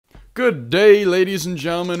Good day, ladies and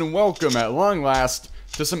gentlemen, and welcome at long last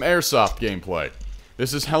to some Airsoft gameplay.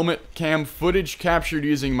 This is helmet cam footage captured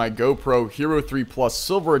using my GoPro Hero 3 Plus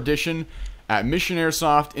Silver Edition at Mission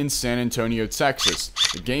Airsoft in San Antonio, Texas.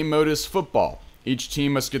 The game mode is football. Each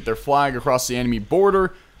team must get their flag across the enemy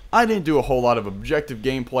border. I didn't do a whole lot of objective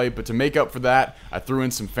gameplay, but to make up for that, I threw in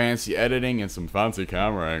some fancy editing and some fancy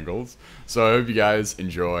camera angles. So I hope you guys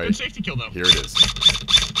enjoy. Good safety kill, though. Here it is.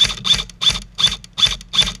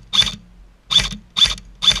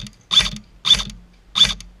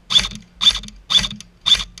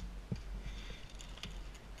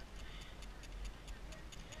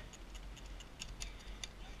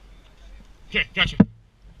 Okay, gotcha.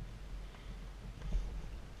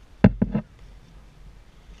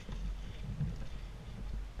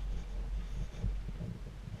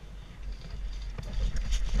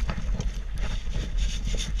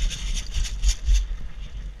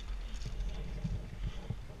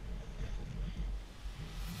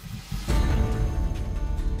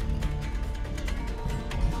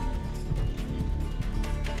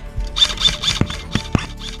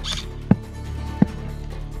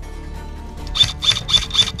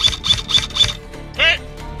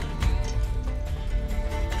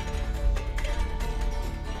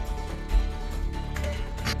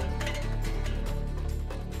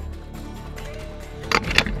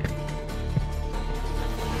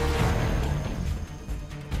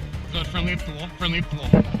 Friendly up the wall, friendly up the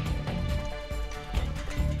wall.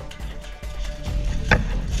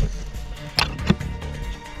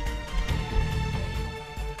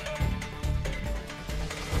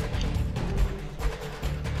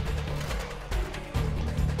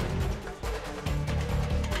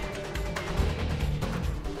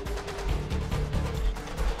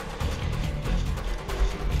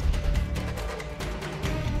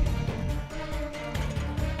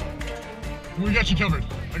 We got you covered.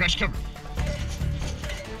 I got you covered.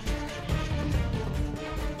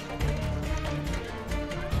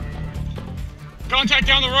 Contact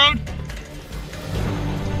down the road.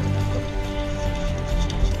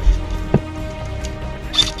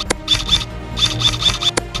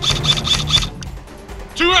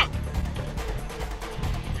 Two up.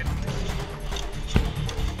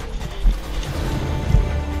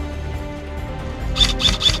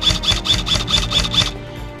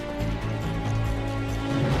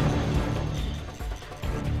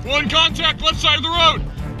 One contact, left side of the road.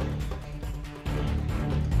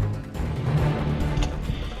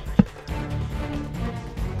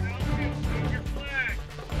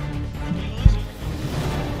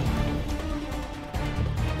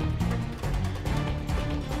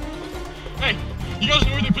 Hey, you guys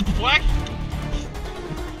know where they put the flag?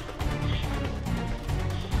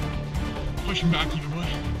 Push him back either way.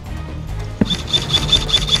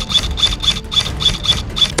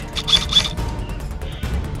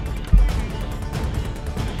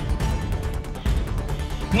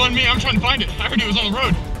 One me, I'm trying to find it. I heard he was on the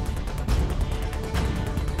road.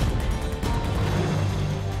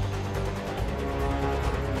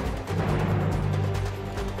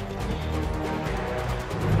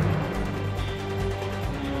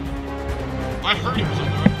 I heard he was on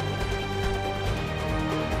the road.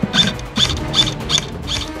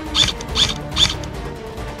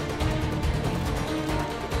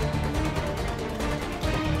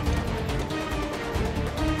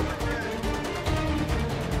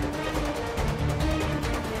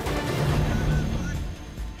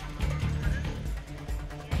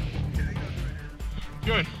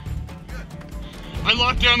 Good. I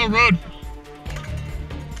locked down the road.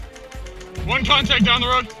 One contact down the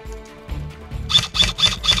road.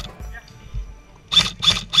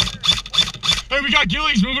 Hey, we got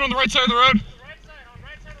ghillies moving on the right side of the road.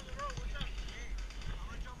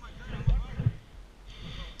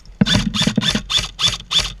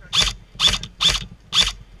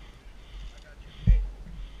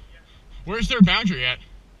 Where's their boundary at?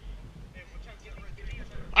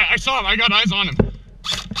 I saw him. I got eyes on him.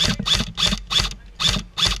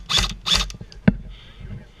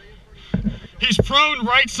 He's prone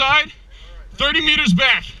right side, 30 meters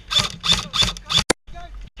back.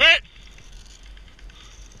 Hit!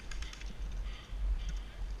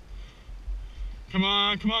 Come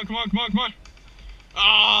on, come on, come on, come on, come on.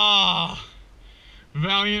 Ah,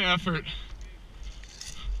 valiant effort.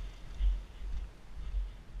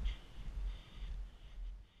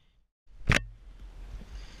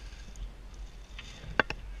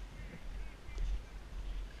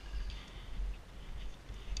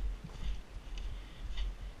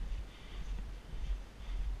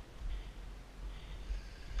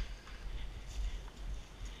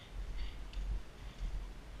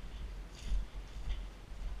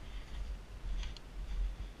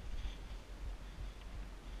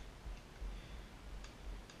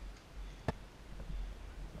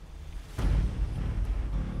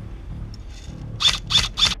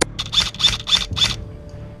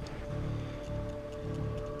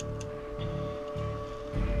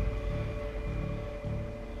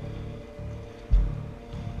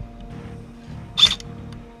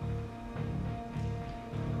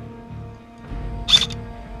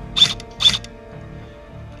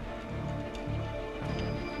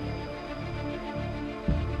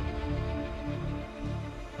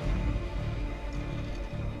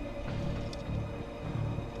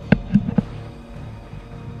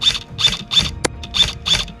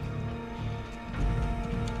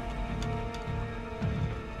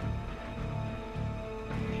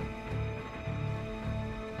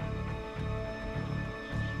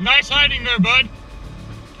 Nice hiding there, bud.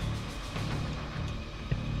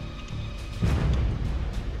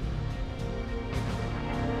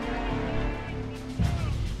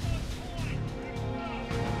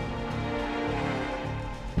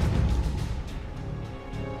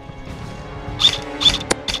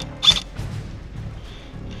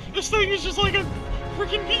 This thing is just like a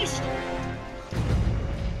freaking beast.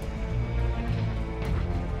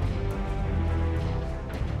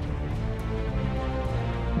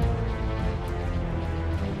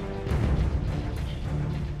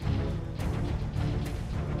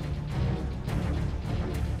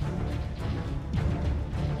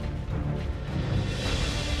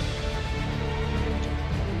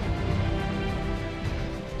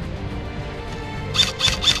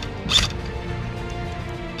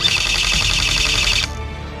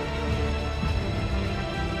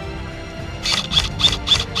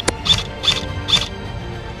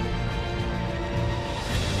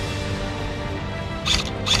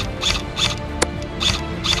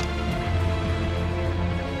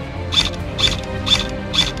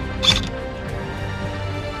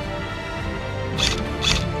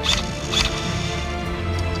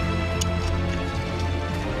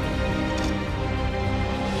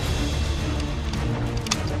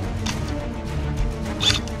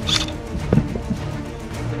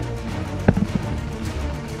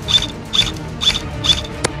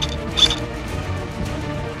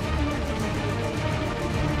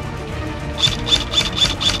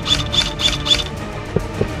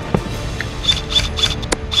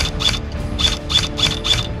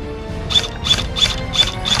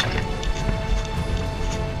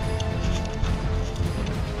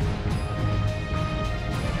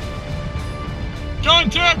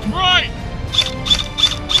 Contact right!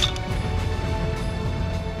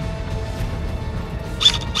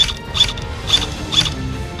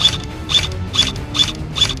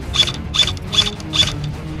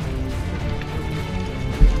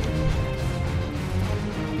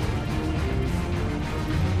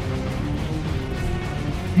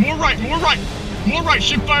 More right, more right! More right,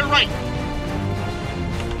 shift fire right!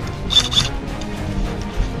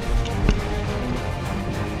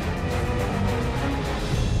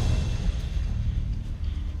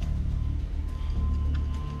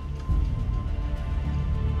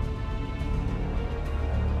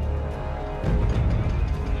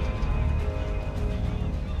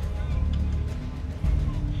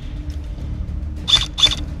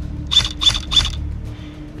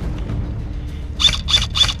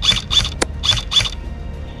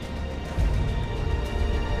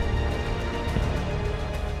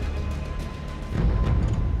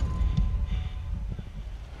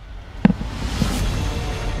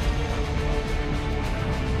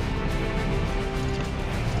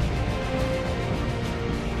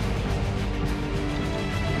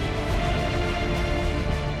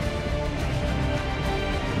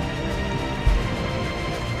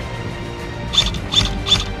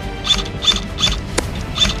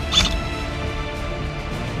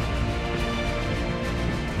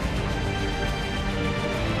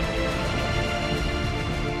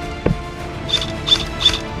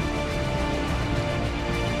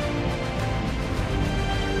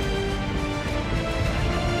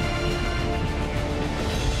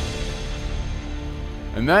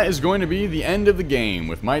 And that is going to be the end of the game,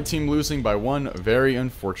 with my team losing by one very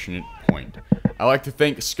unfortunate point. I'd like to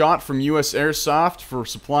thank Scott from US Airsoft for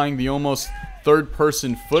supplying the almost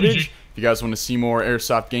third-person footage. If you guys want to see more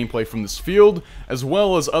Airsoft gameplay from this field, as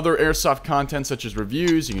well as other Airsoft content such as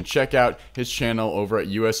reviews, you can check out his channel over at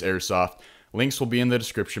US Airsoft. Links will be in the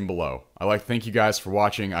description below. I'd like to thank you guys for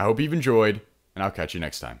watching. I hope you've enjoyed, and I'll catch you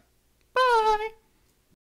next time.